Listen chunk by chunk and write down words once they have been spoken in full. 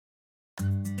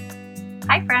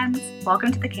Hi, friends.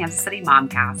 Welcome to the Kansas City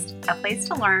Momcast, a place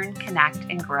to learn, connect,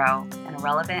 and grow in a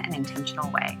relevant and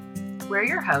intentional way. We're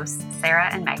your hosts, Sarah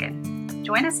and Megan.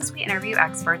 Join us as we interview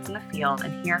experts in the field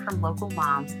and hear from local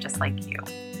moms just like you.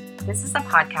 This is a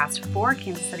podcast for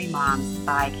Kansas City moms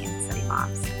by Kansas City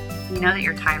moms. We know that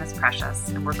your time is precious,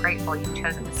 and we're grateful you've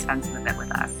chosen to spend some of it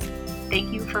with us.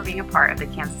 Thank you for being a part of the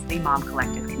Kansas City Mom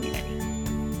Collective community.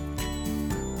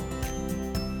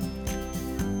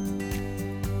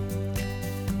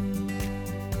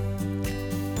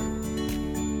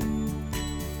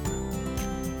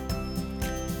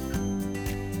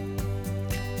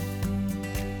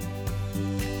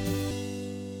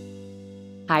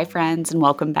 Hi, friends, and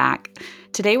welcome back.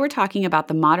 Today we're talking about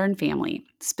the modern family,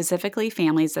 specifically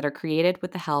families that are created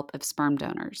with the help of sperm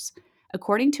donors.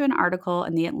 According to an article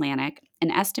in The Atlantic, an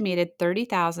estimated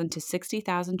 30,000 to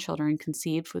 60,000 children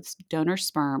conceived with donor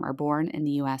sperm are born in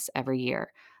the U.S. every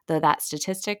year, though that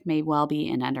statistic may well be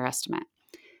an underestimate.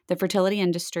 The fertility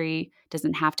industry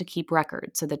doesn't have to keep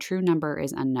records, so the true number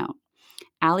is unknown.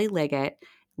 Allie Liggett,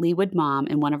 Leewood mom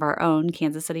and one of our own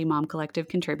Kansas City Mom Collective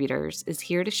contributors, is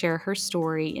here to share her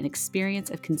story and experience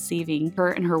of conceiving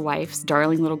her and her wife's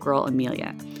darling little girl,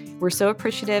 Amelia. We're so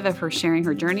appreciative of her sharing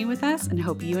her journey with us and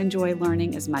hope you enjoy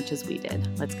learning as much as we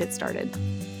did. Let's get started.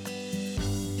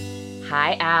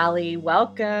 Hi, Allie.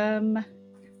 Welcome.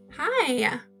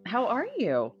 Hi. How are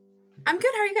you? I'm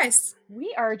good. How are you guys?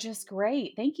 We are just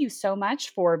great. Thank you so much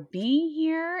for being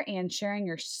here and sharing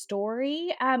your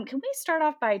story. Can we start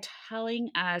off by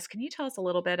can you tell us a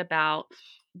little bit about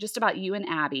you and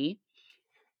Abby?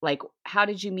 Like, how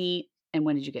did you meet and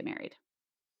when did you get married?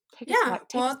 Yeah, Take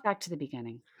us well, back to the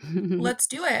beginning. let's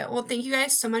do it. Well, thank you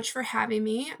guys so much for having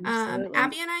me. Absolutely.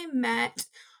 Abby and I met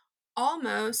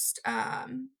almost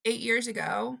 8 years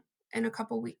ago in a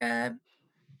couple weeks.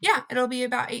 Yeah, it'll be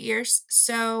about 8 years.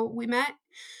 So we met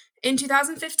in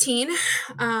 2015,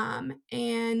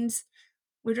 and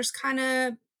we just kind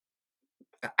of,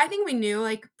 I think we knew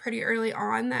like pretty early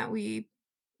on that we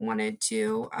wanted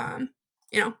to,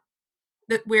 you know,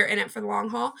 that we're in it for the long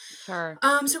haul. Sure.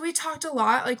 So we talked a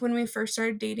lot, like when we first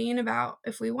started dating, about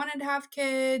if we wanted to have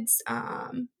kids,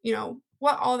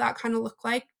 what all that kind of looked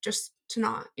like, just to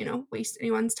not, waste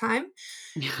anyone's time.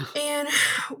 And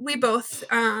we both,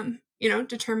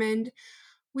 determined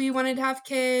we wanted to have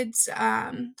kids.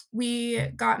 We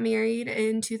got married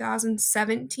in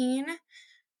 2017,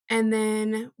 and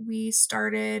then we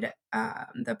started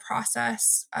the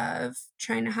process of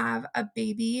trying to have a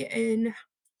baby in,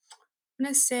 I'm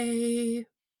going to say,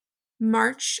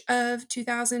 March of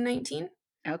 2019.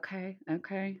 Okay.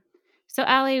 So,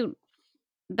 Allie,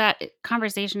 that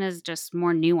conversation is just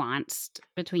more nuanced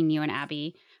between you and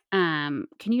Abby. Can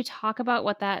you talk about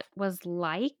what that was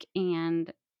like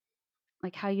and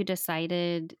like how you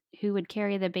decided who would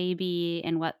carry the baby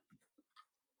and what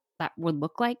that would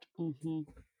look like? Hmm.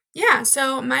 Yeah,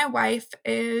 so my wife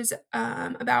is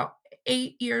about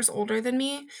 8 years older than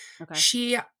me. Okay.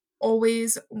 She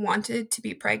always wanted to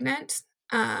be pregnant.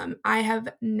 I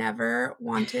have never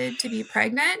wanted to be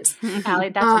pregnant.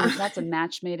 Allie, Uh, that's a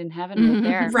match made in heaven right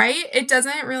there. right? It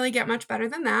doesn't really get much better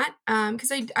than that,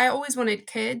 because I always wanted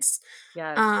kids.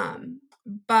 Yes. Um,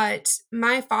 but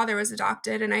my father was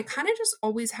adopted, and I kind of just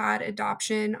always had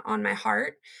adoption on my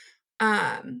heart.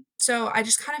 So I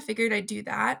just kind of figured I'd do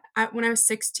that. When I was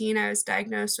 16, I was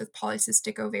diagnosed with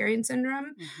polycystic ovarian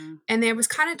syndrome, Uh-huh. and they was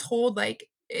kind of told like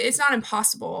it's not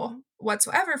impossible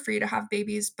whatsoever for you to have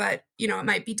babies, but it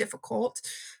might be difficult.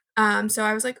 So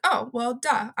I was like, oh well,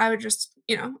 duh. I would just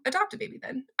adopt a baby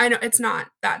then. I know it's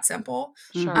not that simple,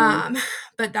 Sure. um,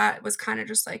 but that was kind of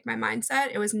just like my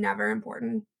mindset. It was never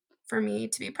important for me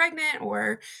to be pregnant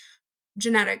or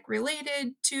genetic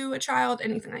related to a child,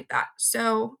 anything like that.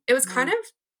 So it was kind Wow. of,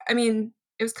 I mean,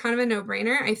 it was kind of a no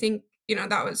brainer. I think,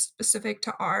 that was specific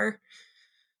to our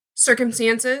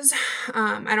circumstances.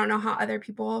 I don't know how other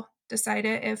people decide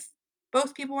it, if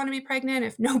both people want to be pregnant,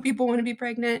 if no people want to be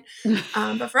pregnant.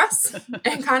 But for us,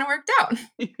 it kind of worked out.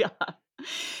 Yeah.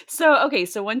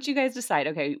 So once you guys decide,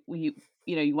 okay, you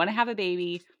want to have a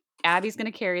baby, Abby's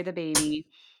going to carry the baby.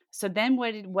 So then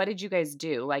what did you guys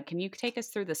do? Like, can you take us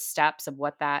through the steps of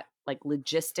what that like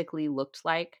logistically looked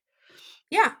like?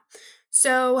 Yeah.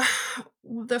 So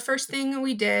the first thing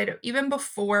we did, even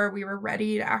before we were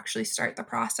ready to actually start the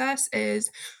process, is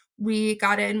we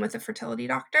got in with a fertility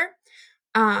doctor.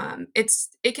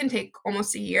 It can take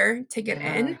almost a year to get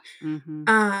Yeah. in. Mhm.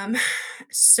 Um,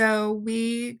 so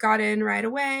we got in right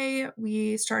away.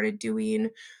 We started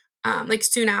doing like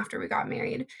soon after we got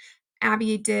married.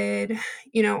 Abby did,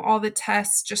 all the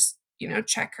tests, just,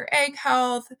 check her egg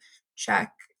health,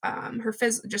 check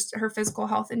just her physical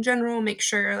health in general, make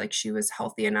sure like she was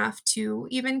healthy enough to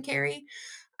even carry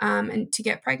and to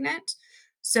get pregnant.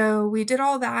 So we did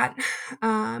all that.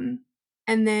 Um,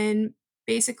 and then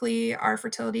basically, our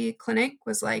fertility clinic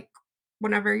was like,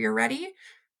 whenever you're ready,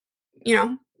 you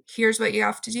know, here's what you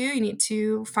have to do. You need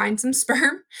to find some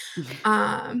sperm.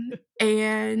 And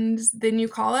then you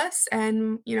call us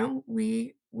and,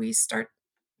 we start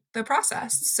the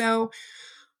process. So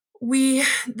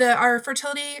our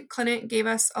fertility clinic gave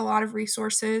us a lot of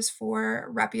resources for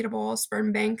reputable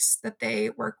sperm banks that they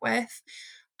work with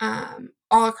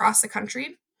all across the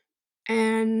country.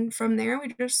 And from there,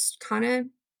 we just kind of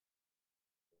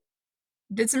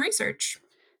did some research.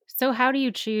 So how do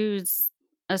you choose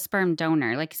a sperm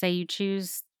donor? Like, say you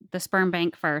choose the sperm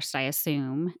bank first, I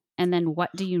assume, and then what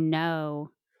do you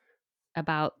know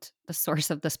about the source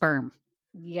of the sperm?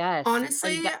 Yes.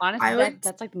 Honestly, That honestly, I would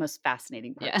that's, like, the most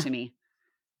fascinating part Yeah. to me.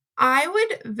 I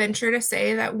would venture to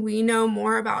say that we know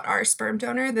more about our sperm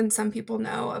donor than some people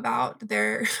know about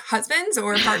their husbands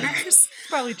or partners. It's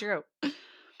probably true.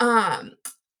 Um,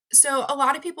 so a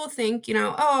lot of people think,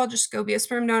 "Oh, I'll just go be a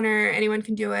sperm donor. Anyone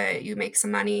can do it. You make some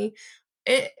money."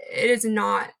 It is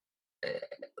not, uh,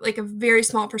 like, a very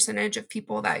small percentage of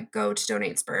people that go to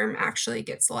donate sperm actually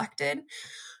get selected.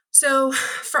 So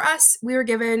for us, we were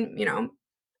given,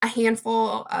 a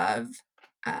handful of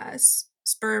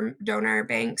sperm donor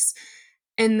banks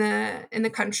in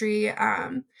the country.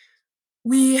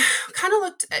 We kind of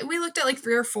looked at like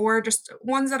three or four, just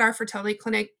ones that our fertility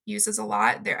clinic uses a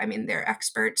lot. They're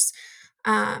experts.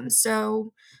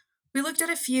 So we looked at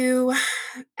a few,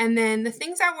 and then the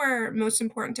things that were most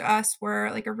important to us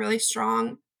were like a really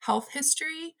strong health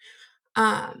history.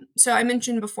 So I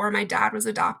mentioned before my dad was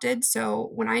adopted. So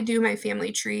when I do my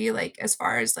family tree, like as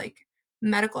far as like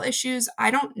medical issues,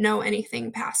 I don't know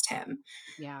anything past him.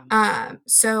 Yeah.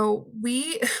 So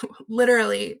we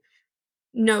literally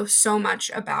know so much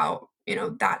about,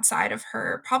 that side of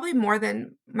her, probably more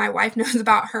than my wife knows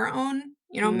about her own,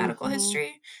 medical Mhm.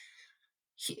 history.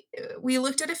 We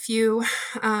looked at a few,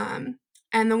 and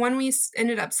the one we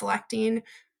ended up selecting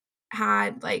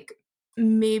had like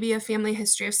maybe a family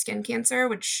history of skin cancer,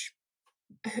 which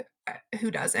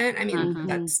who doesn't? I mean, Uh-huh.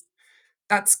 Mhm.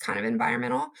 that's kind of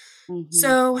environmental. Mhm.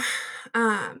 So,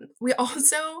 we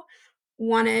also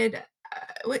wanted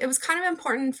it was kind of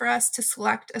important for us to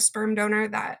select a sperm donor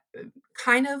that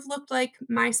kind of looked like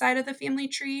my side of the family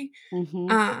tree. Mhm.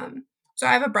 Um, so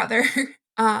I have a brother,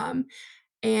 um,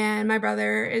 and my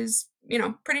brother is,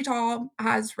 pretty tall,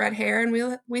 has red hair, and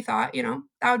we thought,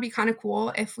 that would be kind of cool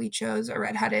if we chose a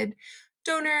redheaded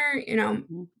donor,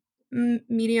 Mhm.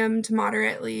 medium to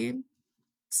moderately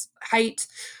height.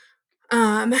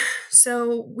 Um,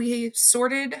 so we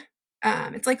sorted,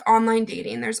 it's like online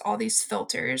dating. There's all these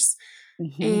filters.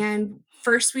 Mhm. And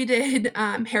first we did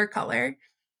hair color.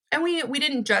 And we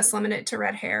didn't just limit it to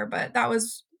red hair, but that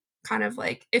was kind of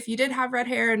like if you did have red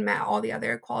hair and met all the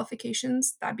other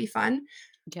qualifications, that'd be fun.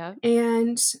 Yep.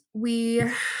 And we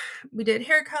did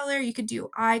hair color, you could do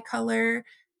eye color,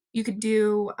 you could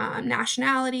do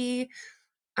nationality,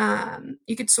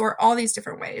 you could sort all these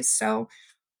different ways. So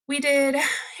we did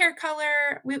hair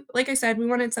color. Like I said, we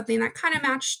wanted something that kind of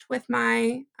matched with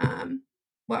my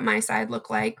what my side looked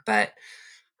like, but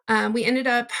we ended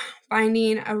up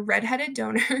finding a redheaded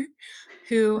donor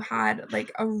who had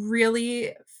like a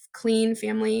really clean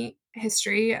family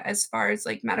history as far as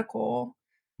like medical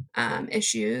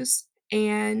issues.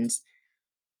 And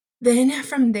then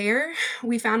from there,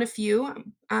 we found a few,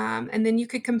 and then you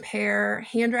could compare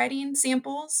handwriting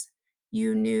samples.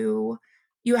 You knew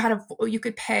you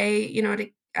could pay,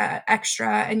 to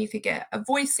extra, and you could get a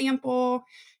voice sample.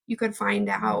 You could find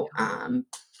out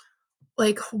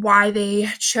like why they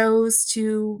chose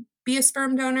to be a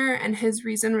sperm donor, and his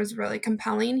reason was really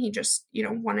compelling. He just,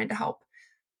 wanted to help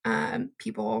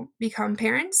people become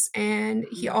parents, and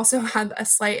he Mhm. also had a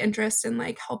slight interest in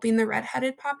like helping the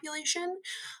redheaded population.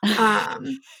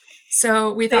 Um,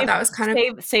 so we thought Save that was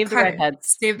save the kind of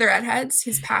redheads. save the redheads.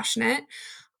 He's passionate.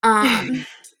 Um,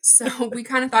 so we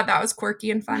kind of thought that was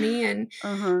quirky and funny, and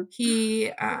Uh-huh.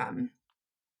 he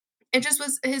it just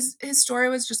was his story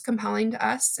was just compelling to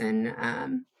us,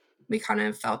 and we kind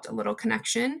of felt a little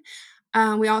connection.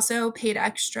 We also paid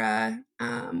extra.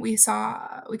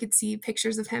 We could see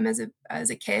pictures of him as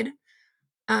a kid,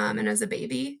 and as a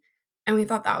baby, and we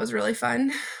thought that was really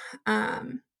fun.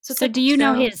 Um, So it's So like do you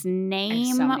know so his I have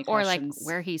so name many or, like, questions.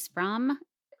 where he's from?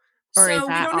 Or is so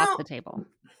we that don't off know. the table?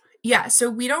 Yeah, so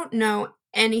we don't know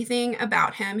anything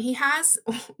about him. He has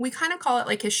we kinda call it,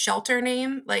 like, his shelter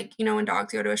name, like, when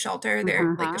dogs go to a shelter,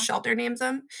 they're like, the Uh-huh. shelter names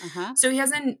them. Uh-huh. So he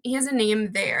has a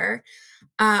name there,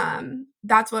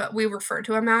 That's what we refer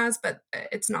to him as, but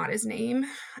it's not his name.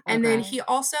 And then Okay. he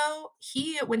also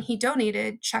when he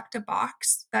donated, checked a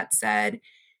box that said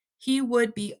he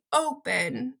would be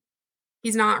open.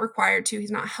 He's not required to,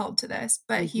 he's not held to this,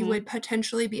 but he Mhm. would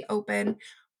potentially be open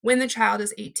when the child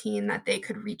is 18 that they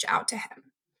could reach out to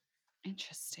him.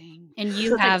 Interesting. And So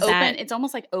you it's like have open that. it's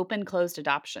almost like open closed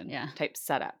adoption Yeah. type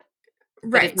setup,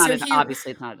 but it's Right. not So an he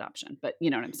obviously it's not adoption, but you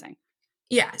know what I'm saying.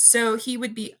 Yeah, so he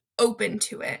would be open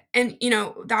to it, and,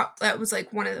 that was,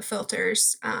 like, one of the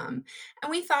filters, and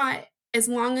we thought as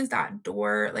long as that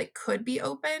door, like, could be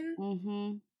open,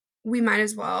 Mhm. we might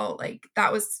as well, like,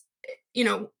 that was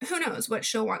who knows what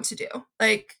she'll want to do,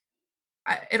 like,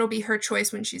 it'll be her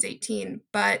choice when she's 18,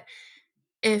 but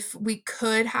if we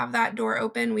could have that door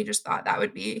open, we just thought that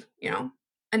would be,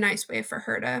 a nice way for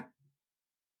her to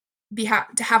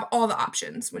to have all the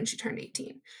options when she turned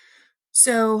 18.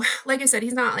 So, like I said,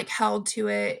 he's not, like, held to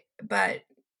it, but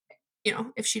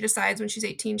if she decides when she's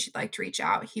 18 she'd like to reach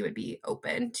out, he would be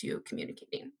open to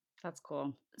communicating. That's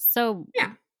cool. So,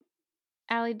 Yeah.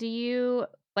 Allie, do you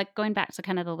like going back to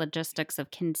kind of the logistics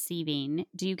of conceiving?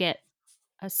 Do you get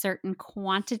a certain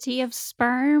quantity of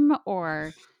sperm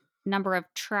or number of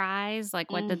tries?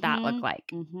 Like, what did that look Mhm. like?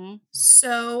 Mhm.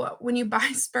 So when you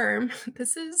buy sperm,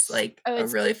 this is like Oh, a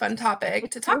really fun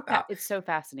topic to talk about. it's so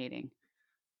fascinating.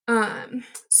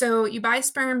 So you buy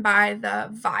sperm by the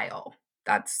vial.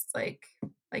 That's like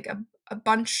a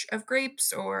bunch of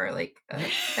grapes or like a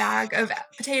bag of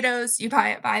potatoes. You buy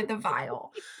it by the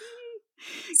vial.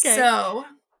 Okay. So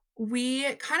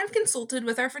we kind of consulted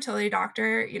with our fertility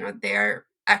doctor. They're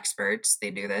experts.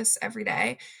 They do this every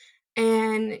day.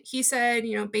 And he said,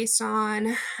 based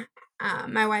on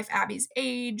my wife Abby's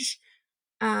age,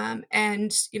 and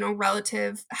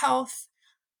relative health,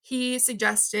 he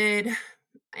suggested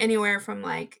anywhere from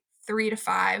like 3 to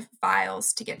 5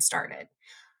 vials to get started.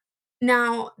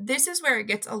 Now, this is where it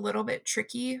gets a little bit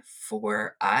tricky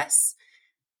for us.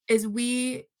 Is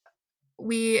we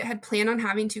had planned on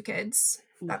having 2 kids.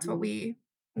 That's what Mhm. we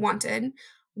wanted.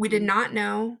 We did Mhm. not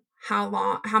know how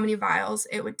many vials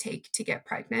it would take to get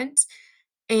pregnant.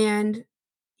 And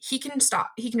he can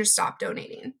just stop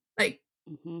donating. Like,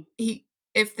 Mhm. he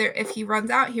if he runs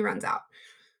out, he runs out.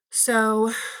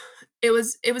 So it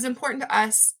was important to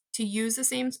us to use the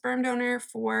same sperm donor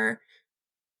for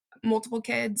multiple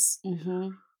kids.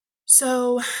 Mhm.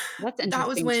 So That's that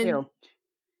was interesting when too.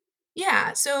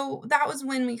 yeah, so that was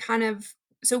when we kind of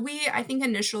so we I think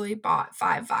initially bought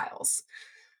 5 vials.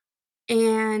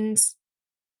 And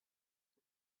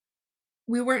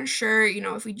we weren't sure,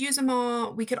 if we'd use them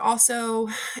all. We could also,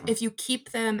 if you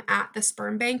keep them at the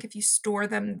sperm bank, if you store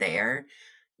them there,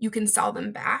 you can sell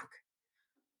them back.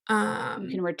 You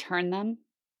can Um, return them?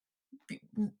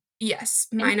 yes,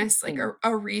 minus like Interesting.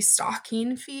 a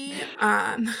restocking fee.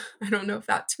 I don't know if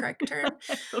that's the correct term.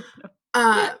 I don't know.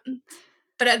 Um,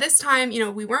 but at this time,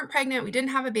 we weren't pregnant. We didn't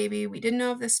have a baby. We didn't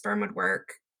know if this sperm would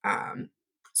work.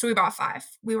 So we bought 5.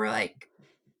 We were like,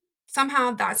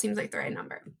 somehow that seems like the right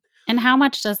number. And how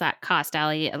much does that cost,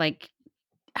 Allie? Like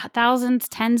thousands,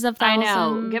 tens of I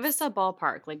know. Give us thousands? a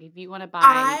ballpark, like, if you wanna buy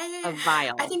I a I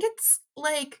vial think it's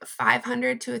like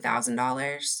 $500 to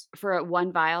 $1,000 for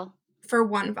 1 vial? for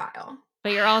 1 vial.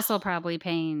 But you're also probably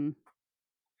paying.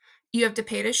 You have to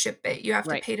pay to ship it, you have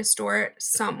to Right, pay to store it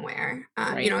somewhere.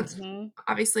 right. It's Mhm.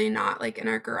 obviously not like in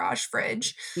our garage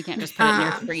fridge. You can't just put it in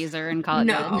your Um, freezer and call it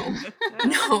good. no,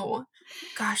 no.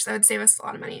 Gosh, that would save us a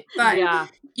lot of money, but Yeah.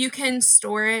 you can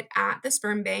store it at the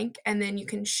sperm bank, and then you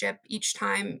can ship each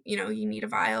time, you need a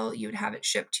vial, you would have it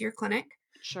shipped to your clinic.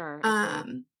 Sure, okay.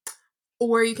 Um,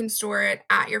 or you can store it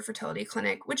at your fertility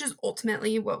clinic, which is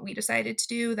ultimately what we decided to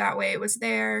do. That way it was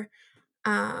there,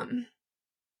 um,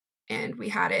 and we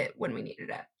had it when we needed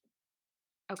it,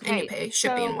 and you Okay, pay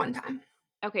shipping so one time.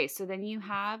 then you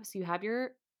have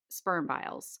your sperm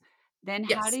vials. Then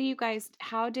Yes.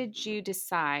 how did you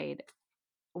decide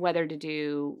whether to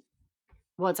do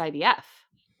well, it's IVF,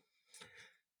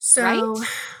 So, right?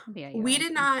 Be we IUI.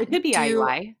 did It not could be do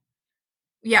IUI.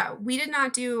 yeah, we did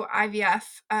not do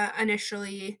IVF,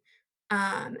 initially.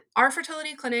 Our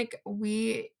fertility clinic,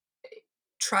 we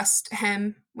trust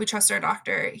him, we trust our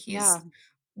doctor, Yeah, he's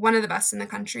one of the best in the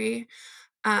country.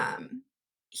 Um,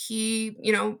 he,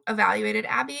 evaluated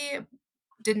Abby,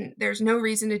 didn't there's no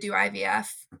reason to do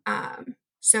IVF,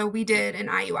 so we did an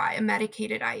IUI, a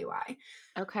medicated IUI.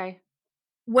 okay.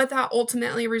 What that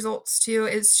ultimately results to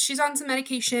is she's on some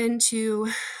medication to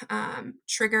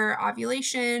trigger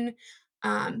ovulation.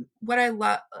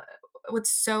 What's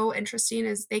so interesting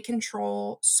is they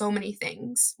control so many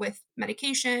things with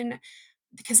medication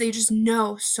because they just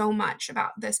know so much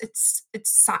about this. It's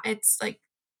like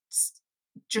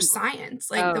just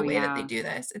science, like, the Oh, way that they yeah. do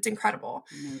this. It's incredible.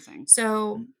 Amazing.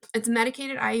 So, it's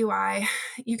medicated IUI.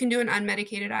 You can do an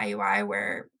unmedicated IUI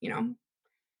where,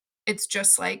 it's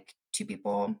just like 2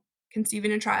 people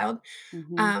conceiving a child.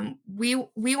 Mhm.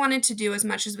 We wanted to do as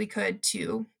much as we could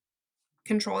to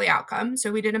control the outcome,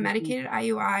 so we did a Mhm. medicated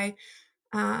IUI.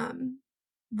 Um,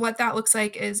 what that looks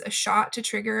like is a shot to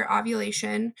trigger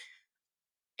ovulation,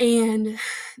 and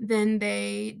then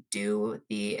they do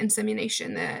the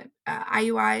insemination. The,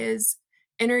 IUI is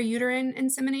intrauterine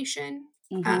insemination,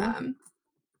 Mhm. um,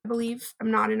 I believe.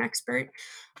 I'm not an expert,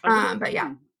 I think but that's yeah,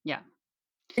 fine. Yeah.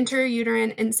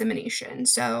 intrauterine insemination.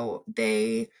 So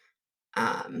they,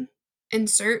 um,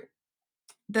 insert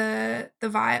the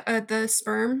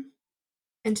sperm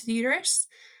into the uterus.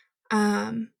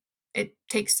 Um, it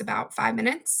takes about 5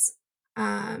 minutes.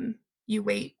 You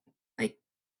wait like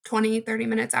 20, 30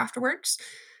 minutes afterwards,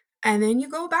 and then you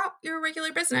go about your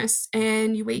regular business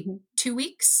and you wait Mhm. 2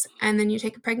 weeks and then you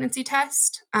take a pregnancy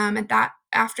test.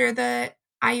 After the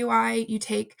IUI, you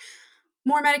take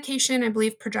more medication, I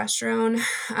believe progesterone,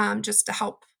 just to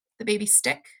help the baby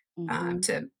stick, Mhm.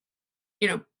 to, you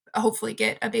know, hopefully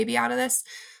get a baby out of this.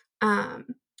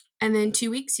 Um, and then 2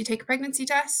 weeks, you take a pregnancy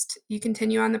test, you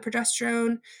continue on the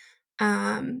progesterone,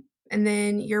 and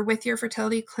then you're with your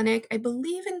fertility clinic, I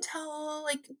believe until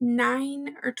like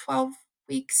 9 or 12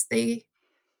 weeks. They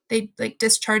like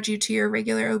discharge you to your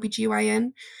regular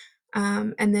OBGYN.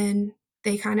 And then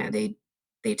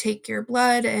they take your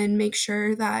blood and make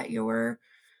sure that your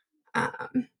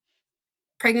um,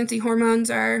 pregnancy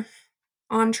hormones are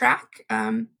on track.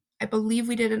 I believe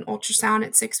we did an ultrasound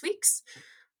at 6 weeks.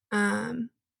 Um,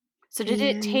 So did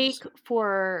it and take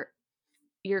for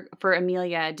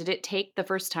Amelia, did it take the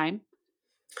first time?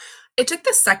 it took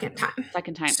the second time.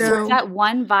 Second time. Was So that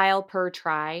 1 vial per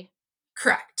try?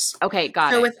 correct. Okay,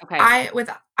 got So it. Okay. with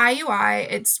IUI,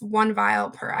 it's 1 vial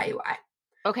per IUI.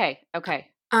 Okay,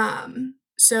 okay.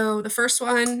 So the first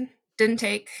one didn't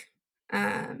take,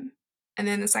 um, and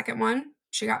then the second one,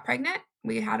 she got pregnant.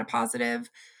 We had a positive,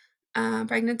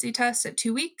 pregnancy test at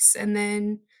 2 weeks, and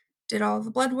then did all the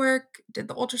blood work, did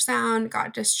the ultrasound,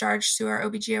 got discharged to our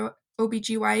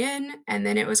OBGYN, and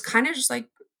then it was kinda just like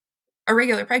a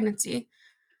regular pregnancy.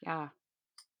 Yeah.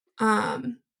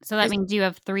 Um, So that as means you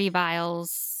have 3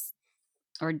 vials,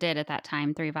 or did at that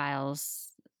time, 3 vials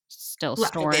still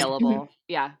left. stored. Mhm. Available.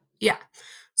 Yeah. Yeah.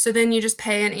 So then you just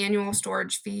pay an annual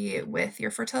storage fee with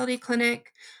your fertility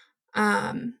clinic,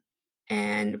 um,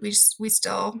 and we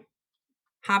still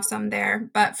have some there.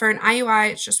 But for an IUI,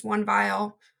 it's just 1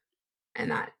 vial, and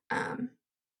that,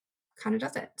 kinda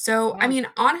does it. So, I Yeah. mean,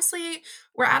 honestly,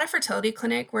 we're at a fertility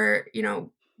clinic where,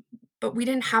 but we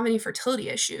didn't have any fertility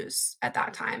issues at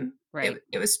that time. Right.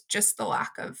 It was just the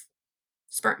lack of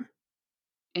sperm.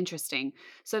 Interesting.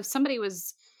 So if somebody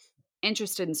was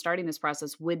interested in starting this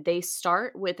process, would they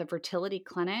start with a fertility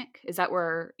clinic? Is that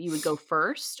where you would go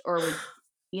first or would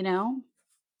you know?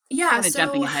 Yeah, Kinda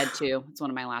jumping so ahead too. It's one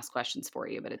of my last questions for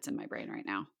you, but it's in my brain right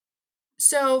now.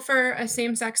 for a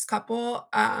same-sex couple,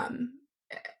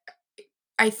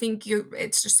 I think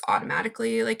it's just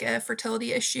automatically like a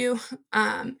fertility issue.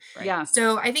 Um, Right. Yeah,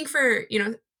 so I think for,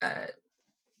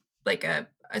 like a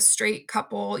straight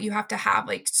couple, you have to have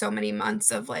like so many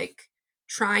months of like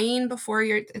trying before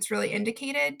it's really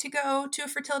indicated to go to a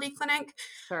fertility clinic.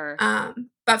 sure.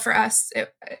 But for us,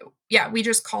 yeah, we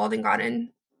just called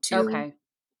and Okay.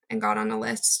 got on a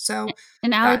list. So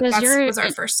And Allie, was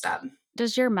our first step.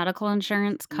 does your medical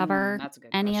insurance cover That's a good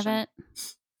any of question. it?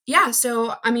 Yeah,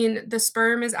 so I mean, the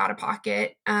sperm is out of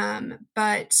pocket,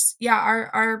 but yeah,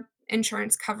 our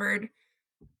insurance covered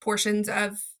portions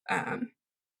of,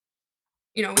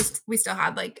 we still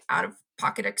had like out of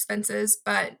pocket expenses,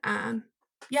 but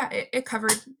yeah, it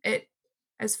covered it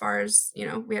as far as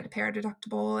we had to pay our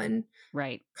deductible and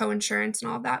Right. co-insurance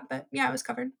and all of that. But yeah, it was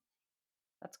covered.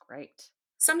 That's great.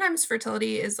 Sometimes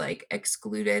fertility is like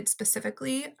excluded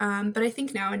specifically, but I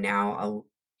think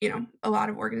a lot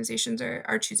of organizations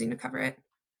are choosing to cover it.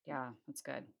 Yeah, that's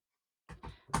good.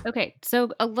 Okay,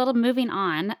 so a little moving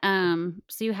on.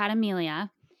 So you had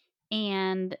Amelia,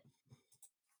 and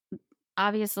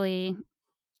obviously,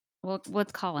 well,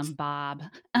 let's call him Bob.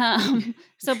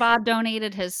 So Bob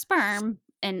donated his sperm,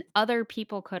 and other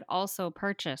people could also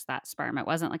purchase that sperm. It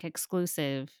wasn't like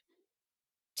exclusive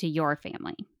to your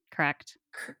family, correct?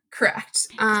 Correct.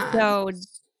 So,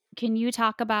 can you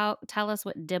tell us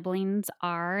what Diblings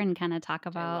are and kind of talk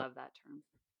Which I about love that term.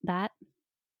 that?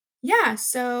 Yeah,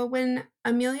 so when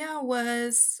Amelia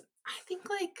was, I think,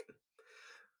 like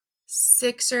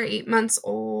 6 or 8 months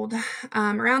old,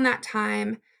 around that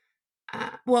time,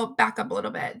 well, back up a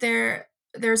little bit.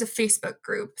 There's a Facebook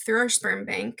group through our sperm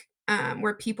bank,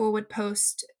 where people would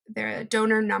post their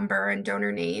donor number and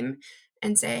donor name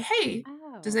and say, "Hey,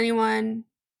 does Oh. anyone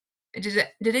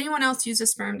did anyone else use a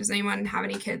sperm? Does anyone have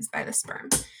any kids by the sperm?"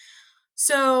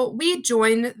 So we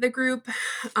joined the group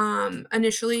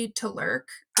initially to lurk.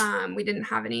 We didn't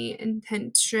have any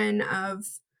intention of,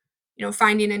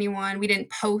 finding anyone. We didn't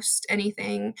post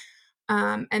anything.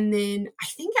 And then I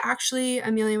think actually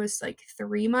Amelia was like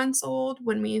 3 months old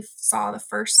when we saw the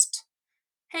first,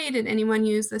 "Hey, did anyone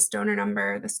use this donor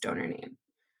number, this donor name?"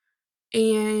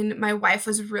 And my wife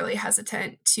was really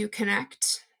hesitant to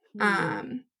connect. Hmm.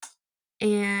 Um,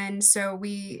 and so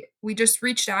we just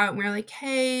reached out and we were like,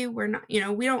 "Hey, we're not,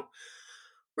 we don't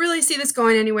really see this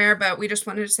going anywhere, but we just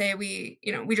wanted to say we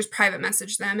just private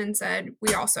messaged them and said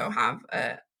we also have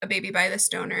a baby by this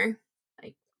donor."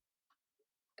 Like,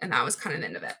 and that was kind of the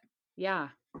end of it. Yeah.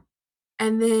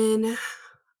 And then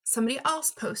somebody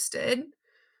else posted,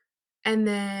 and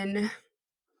then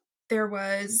there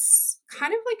was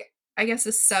kind of like, I guess, a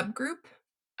subgroup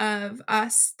of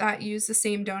us that use the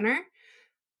same donor.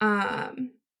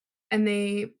 Um, and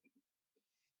they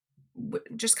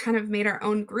just kind of made our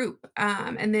own group.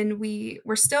 And then we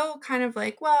were still kind of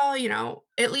like, well,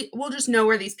 at least we'll just know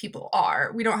where these people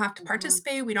are. We don't have to Mhm.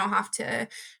 participate. We don't have to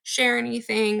share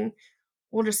anything.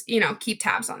 We'll just, keep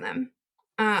tabs on them.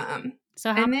 Um,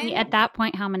 So how and many then at that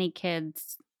point, how many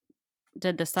kids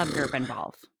did the subgroup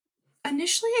involve?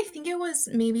 initially, I think it was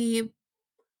maybe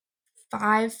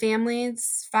 5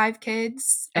 families, 5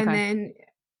 kids. And Okay. then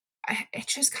it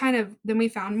just kind of, then we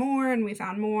found more and we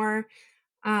found more.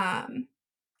 Um,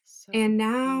 So and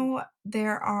many. now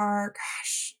there are,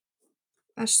 gosh,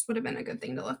 that just would have been a good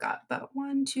thing to look up. But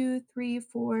 1, 2, 3,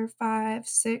 4, 5,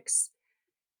 6,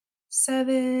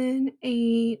 7,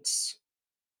 8,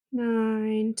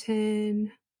 9,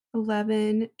 10,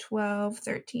 11, 12,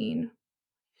 13,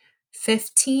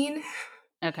 15,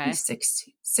 I think Okay.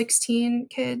 16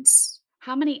 kids.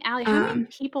 How many Um,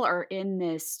 people are in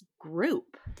this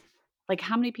group? Like,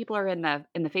 how many people are in the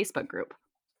Facebook group?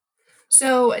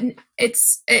 so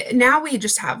now we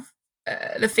just have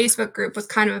the Facebook group was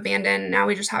kind of abandoned. Now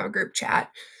we just have a group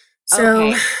chat. So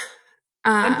Okay.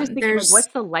 I'm just thinking, like, there's what's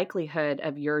the likelihood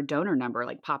of your donor number,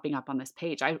 like, popping up on this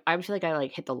page? I would feel like I,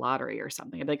 like, hit the lottery or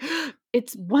something. I'd be like,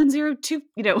 "It's 102,"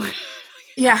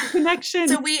 yeah. connection.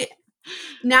 So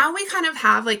now we kind of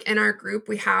have, like, in our group,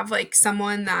 we have, like,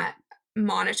 someone that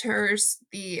monitors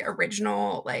the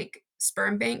original, like,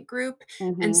 sperm bank group,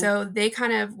 and Mhm. so they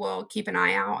kind of will keep an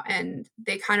eye out, and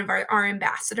they kind of are our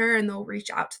ambassador, and they'll reach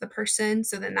out to the person,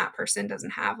 so then that person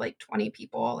doesn't have, like, 20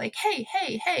 people like, "Hey,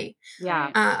 hey, hey."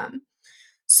 Yeah. Right.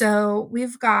 So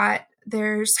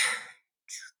there's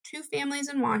 2 families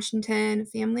in Washington, a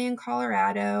family in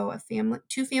Colorado, a family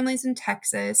 2 families in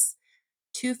Texas,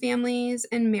 2 families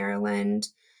in Maryland,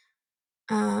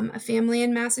 a family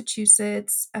in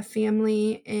Massachusetts, a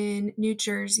family in New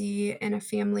Jersey, and a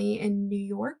family in New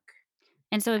York.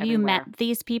 And so have you met Everywhere.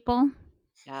 these people?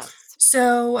 Yes.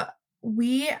 So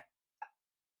we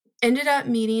ended up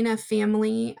meeting a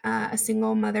family, a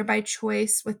single mother by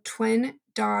choice with twin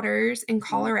daughters in Oh my gosh.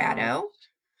 Colorado.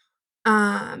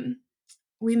 Um,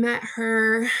 we met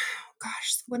her,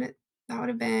 gosh, that would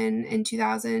have been in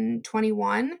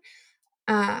 2021.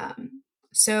 Um,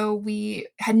 so we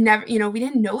had never, we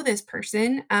didn't know this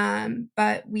person,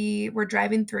 but we were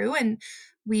driving through and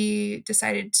we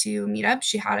decided to meet up.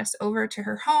 She had us over to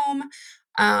her home.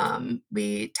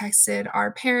 We texted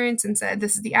our parents and said,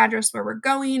 "This is the address where we're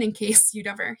going in case you'd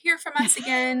ever hear from us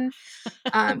again."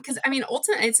 Because I mean,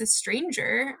 ultimately, it's a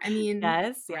stranger. I mean,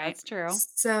 Yes, yeah, Right. it's true.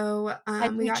 so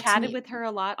Had we you got to chatted meet. with her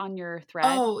a lot on your thread?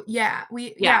 Oh yeah,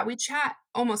 Yeah. we chat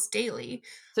almost daily.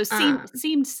 So Um,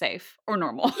 seemed safe or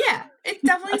normal. Yeah, it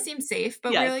definitely seems safe,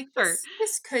 but we're Yes, like, sure.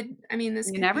 this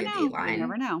You could never be a know, you Dateline.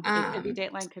 never know. It could be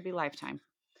Dateline, could be Lifetime.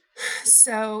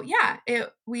 So yeah,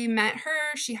 we met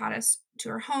her, she had us to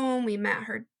her home, we met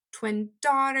her twin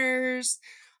daughters.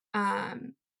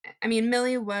 Um, I mean,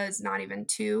 Millie was not even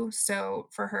 2, so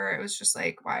for her, it was just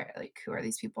like, "Why like, who are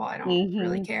these people? I don't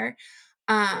really Mhm. care."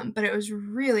 But it was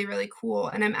really, really cool,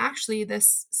 and I'm actually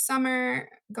this summer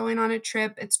going on a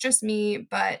trip. It's just me,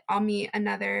 but I'll meet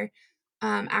another,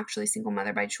 actually single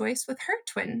mother by choice with her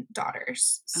twin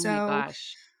daughters. Oh my So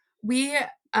gosh. we,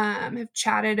 have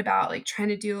chatted about, like, trying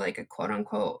to do, like, a quote,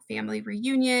 unquote, "family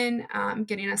reunion,"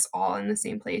 getting us all in the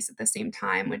same place at the same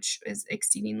time, which is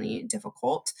exceedingly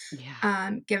difficult,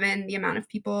 Yeah, given the amount of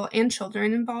people and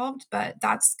children involved, but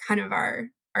that's kind of our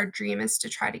dream is to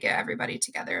try to get everybody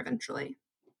together eventually.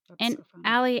 that's And so fun.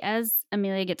 Allie, as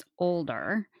Amelia gets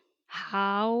older,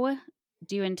 how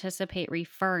do you anticipate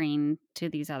referring to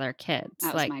these other kids?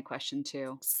 That was Like my question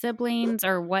too. siblings,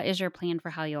 or what is your plan for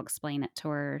how you'll explain it to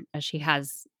her as she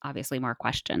has obviously more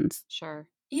questions? Sure.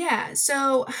 Yeah,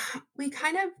 so we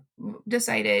kind of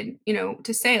decided,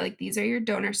 to say like these are your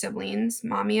donor siblings.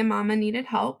 Mommy and mama needed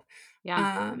help.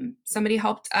 Yeah. Somebody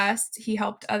helped us, he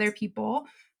helped other people.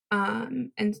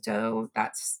 And so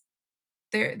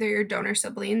they're your donor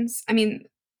siblings. I mean,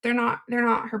 they're not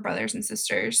her brothers and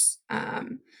sisters.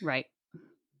 Right. Only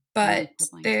But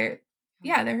siblings.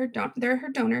 Yeah. they're her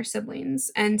donor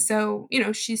siblings. And so,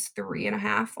 she's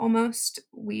 3.5 almost.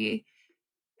 We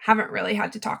haven't really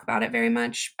had to talk about it very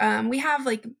much. We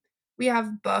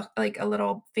have book like a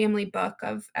little family book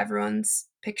of everyone's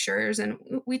pictures, and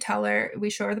we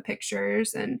show her the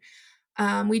pictures, and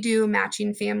we do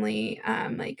matching family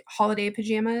like holiday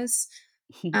pajamas.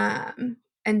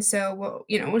 And so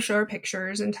we'll show her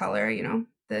pictures and tell her,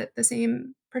 the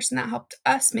same person that helped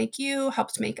us make you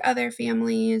helped make other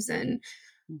families, and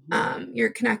Mhm.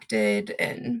 you're connected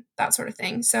and that sort of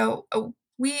thing. So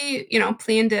we,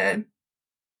 plan to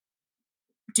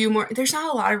do more. There's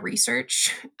not a lot of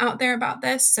research out there about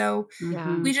this, so Yeah.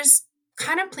 Mhm. we just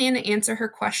kind of plan to answer her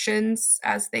questions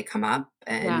as they come up,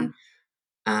 Yeah.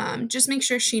 and just make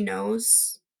sure she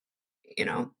knows,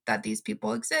 that these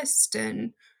people exist,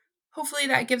 and hopefully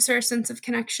that gives her a sense of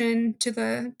connection to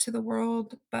the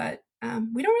world. But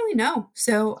we don't really know,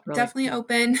 so It's really definitely cool.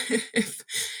 open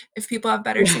if people have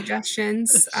better Yeah.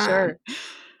 suggestions. Sure.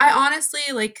 I honestly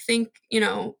like think,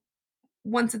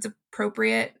 once it's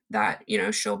appropriate that,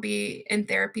 she'll be in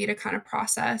therapy to kind of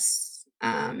process,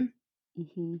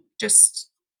 Mhm.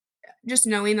 just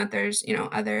knowing that there's,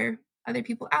 other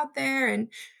people out there. And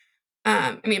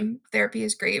I mean, therapy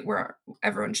is great, where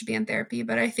everyone should be in therapy,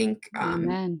 but I think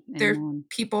Amen. there are Amen.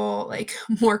 people like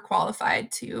more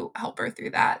qualified to help her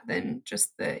through that than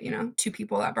just the, two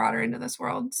people that brought her into this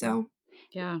world. So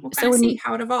Yeah. we'll kind So of see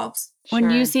how it evolves. when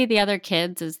you Sure. see the other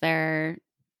kids, is there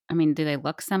I mean, do they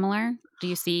look similar? Do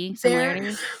you see There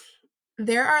similarities?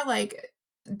 there are, like,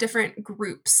 different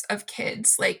groups of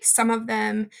kids, like, some of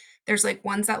them there's, like,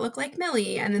 ones that look like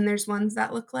Millie, and then there's ones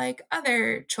that look like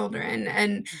other children,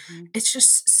 and Mhm. it's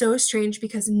just so strange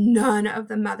because none of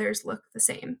the mothers look the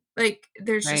same. Like,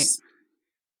 there's Right. just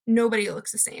nobody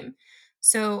looks the same.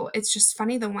 So, it's just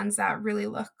funny the ones that really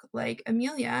look like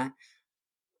Amelia,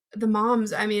 the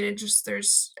moms, I mean, it's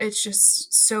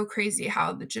just so crazy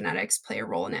how the genetics play a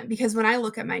role in it, because when I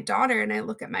look at my daughter and I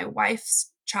look at my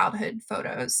wife's childhood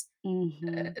photos,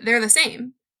 Mhm. they're the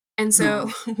same. And so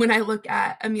Oh, when I look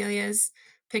at Amelia's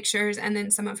pictures and then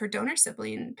some of her donor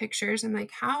sibling pictures, I'm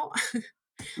like, "How?"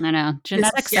 I know. Because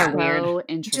Genetics are yeah, weird. so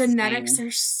genetics interesting.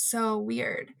 are so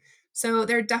weird. So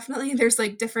there's,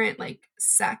 like, different, like,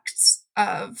 sects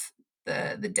of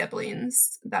the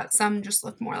Diblings that some just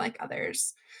look more like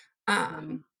others. Yeah.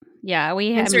 Um, Yeah, and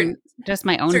I mean, certain just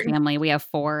my own certain family, we have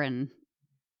 4, and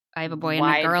I have a boy and a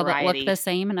Wide girl that look the variety.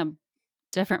 same, and a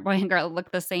different boy and girl that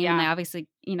look the same, and they Yeah. obviously,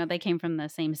 they came from the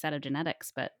same set of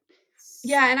genetics, but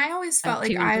Yeah, and I always I have felt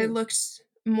like 2 and I 2. looked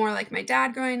more like my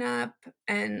dad growing up,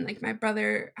 and, like, my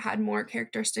brother had more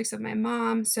characteristics of my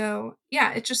mom. So,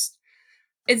 yeah,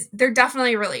 they're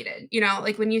definitely related,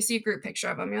 like, when you see a group picture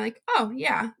of them, you're like, "Oh,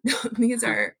 yeah, these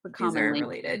are The these common are link.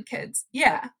 related kids." That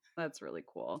Yeah. that's really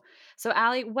cool. So,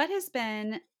 Allie, what has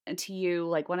been to you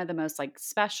like one of the most like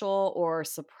special or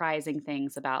surprising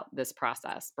things about this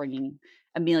process, bringing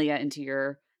Amelia into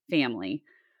your family?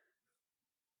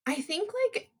 I think,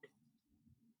 like,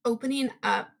 opening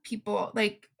up people,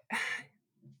 like,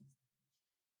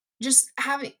 just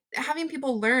having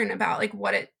people learn about, like,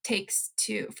 what it takes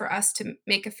for us to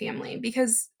make a family,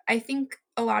 because I think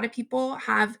a lot of people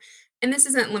have, and this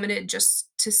isn't limited just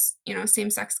to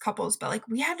same-sex couples, but, like,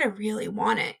 we had to really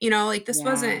want it, like,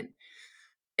 Yeah.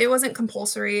 it wasn't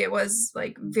compulsory, it was,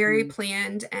 like, very Mhm.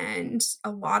 planned and a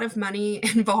lot of money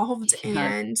involved.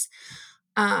 Yes.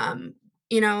 And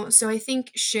um, so I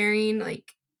think sharing,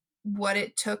 like, what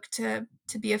it took to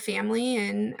be a family,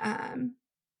 and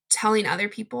telling other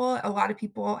people, a lot of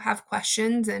people have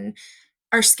questions and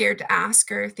are scared to ask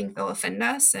or think they'll offend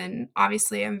us, and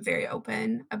obviously I'm very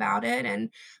open about it.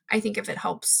 And I think if it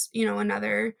helps,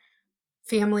 another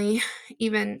family,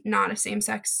 even not a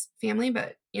same-sex family,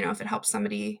 but if it helps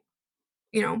somebody,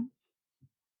 you know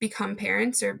become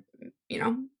parents, or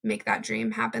make that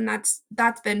dream happen,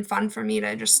 that's been fun for me,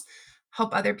 to just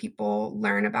help other people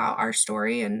learn about our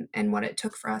story, and what it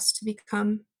took for us to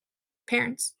become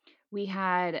parents. We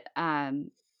had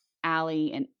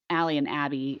Allie and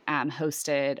Abby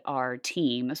hosted our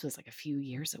team. This was like a few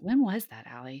years. When was that,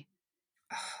 Allie?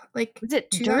 Like Was it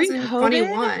during COVID?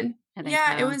 2021. I think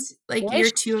Yeah, it so. was like year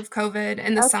Ish? 2 of COVID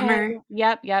in the Okay. summer.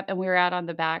 Yep, and we were out on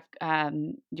the back,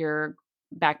 your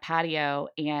back patio,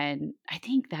 and I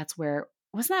think that's where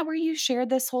wasn't that where you shared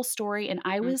this whole story? And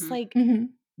I was, Mhm. like,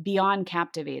 Mhm. beyond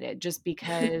captivated just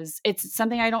because it's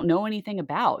something I don't know anything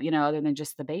about, other than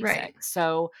just the Right. basics.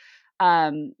 So,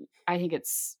 um, I think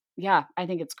it's yeah, I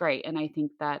think it's great, and I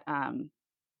think that, I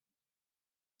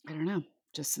don't know,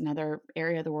 just another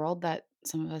area of the world that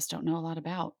some of us don't know a lot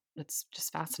about. It's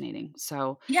just fascinating.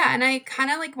 So, Yeah, and I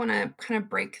kinda, like, wanna kinda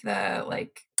break the,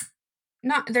 like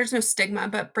not there's no stigma,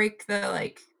 but break the,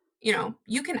 like,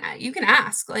 you can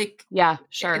ask, like, yeah,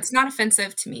 sure. it's not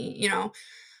offensive to me,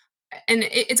 and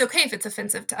it's okay if it's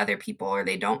offensive to other people or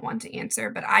they don't want to answer,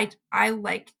 but I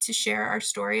like to share our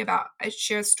story about I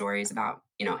share stories about,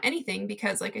 anything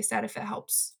because like I said, if it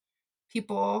helps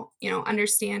people,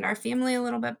 understand our family a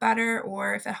little bit better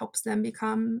or if it helps them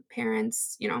become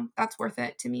parents, that's worth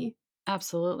it to me.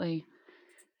 Absolutely.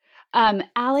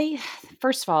 Allie,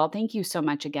 first of all, thank you so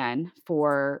much again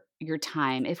for your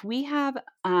time. If we have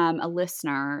a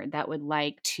listener that would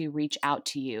like to reach out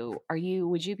to you,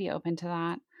 would you be open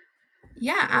to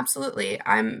Yeah, absolutely.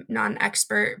 I'm not an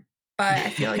expert, but I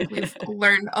feel like we've that?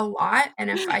 learned a lot,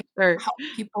 and if I Sure. help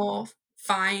people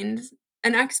find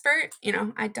an expert,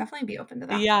 I'd definitely be open to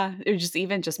that. Yeah, or just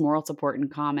even just moral support and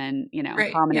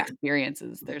Right, common yeah.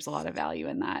 experiences. There's a lot of value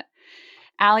in that.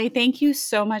 Allie, thank you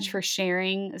so much for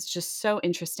sharing. It's just so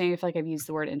interesting. I feel like I've used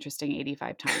the word interesting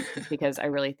 85 times just because I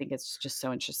really think it's just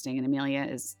so interesting. And Amelia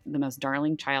is the most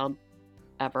darling child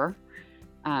ever.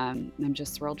 I'm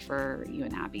just thrilled for you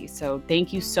and Abby. So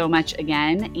thank you so much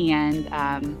again.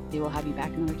 And we will have you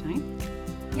back another time.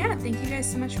 Yeah, thank you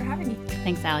guys so much for having me.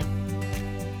 Thanks, Allie.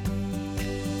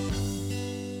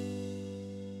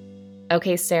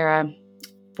 Okay, Sarah,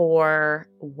 for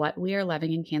what we are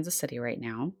loving in Kansas City right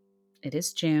now, it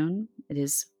is June, it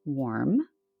is warm,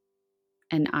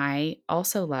 and I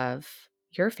also love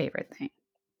your favorite thing.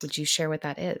 Would you share what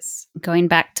that is? Going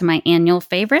back to my annual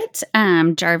favorite,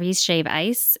 Jarvis Shave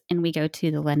Ice, and we go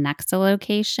to the Lenexa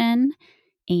location,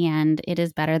 and it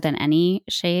is better than any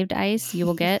shaved ice you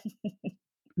will get.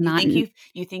 You Not think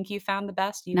n you found the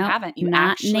best? You Nope, haven't. You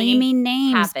not actually naming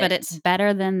names, but it's haven't.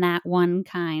 better than that one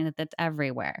kind that's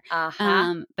everywhere.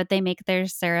 Uh-huh. But they make their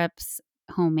syrups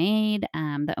homemade.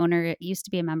 The owner used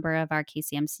to be a member of our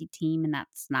KCMC team, and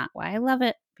that's not why I love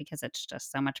it because it's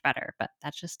just so much better, but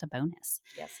that's just a bonus.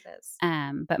 Yes, it is.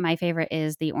 But my favorite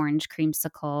is the orange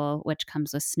creamsicle, which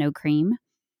comes with snow cream.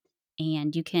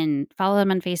 And you can follow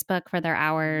them on Facebook for their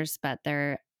hours, but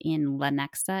they're in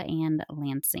Lenexa and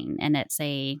Lansing. And it's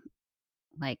a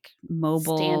like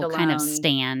mobile kind of Standalone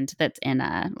stand that's in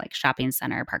a like shopping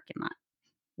center parking lot.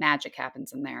 magic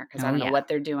happens in there because I Oh don't know yeah, what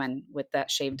they're doing with that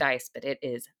shaved ice, but it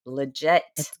is legit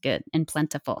it's good and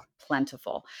plentiful.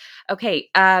 plentiful. Okay,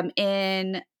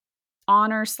 in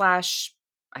honor slash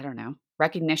I don't know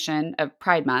recognition of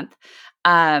Pride Month.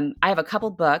 I have a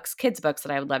couple books, kids books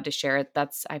that I would love to share.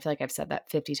 I feel like I've said that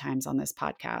 50 times on this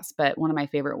podcast, but one of my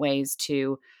favorite ways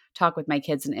to talk with my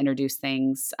kids and introduce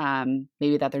things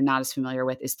maybe that they're not as familiar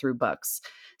with is through books.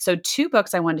 So two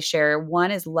books I wanted to share. One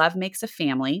is Love Makes a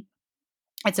Family.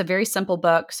 It's a very simple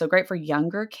book, so great for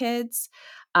younger kids.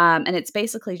 And it's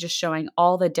basically just showing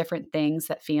all the different things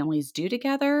that families do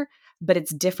together, but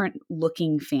it's different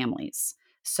looking families.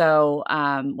 So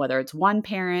whether it's one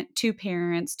parent, two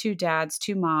parents, two dads,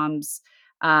 two moms,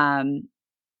 um,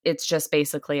 it's just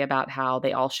basically about how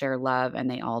they all share love and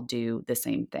they all do the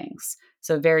same things.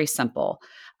 So very simple.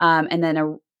 And then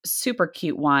a super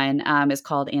cute one is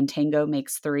called Antango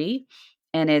Makes Three,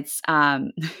 and it's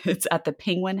it's at the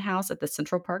Penguin House at the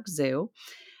Central Park Zoo,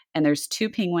 and there's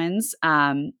two penguins,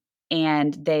 and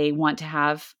they want to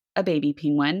have a baby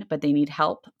penguin, but they need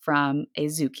help from a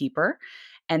zookeeper,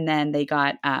 and then they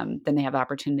have the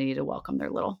opportunity to welcome their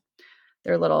little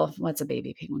what's a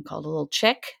baby penguin called, a little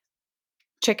chick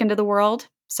into the world.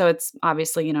 So it's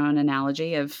obviously, an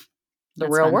analogy of the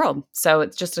That's real fun. world. So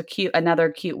it's just another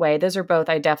cute way. Those are both,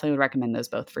 I definitely would recommend those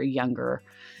both for younger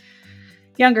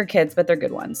kids, but they're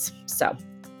good ones. So,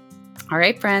 all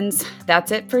right, friends,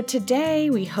 that's it for today.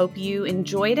 We hope you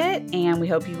enjoyed it, and we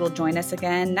hope you will join us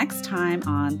again next time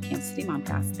on Kansas City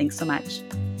Momcast. Thanks so much.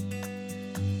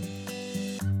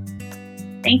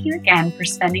 Thank you again for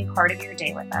spending part of your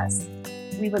day with us.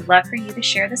 We would love for you to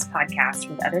share this podcast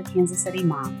with other Kansas City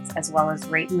moms, as well as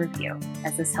rate and review,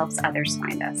 as this helps others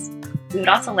find us. We would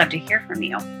also love to hear from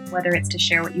you, whether it's to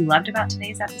share what you loved about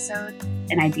today's episode,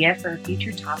 an idea for a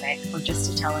future topic, or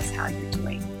just to tell us how you're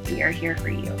doing. We are here for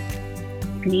you.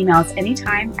 You can email us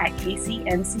anytime at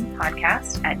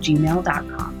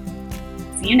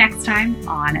kcncpodcast@gmail.com. See you next time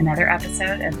on another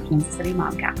episode of Kansas City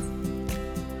Momcast.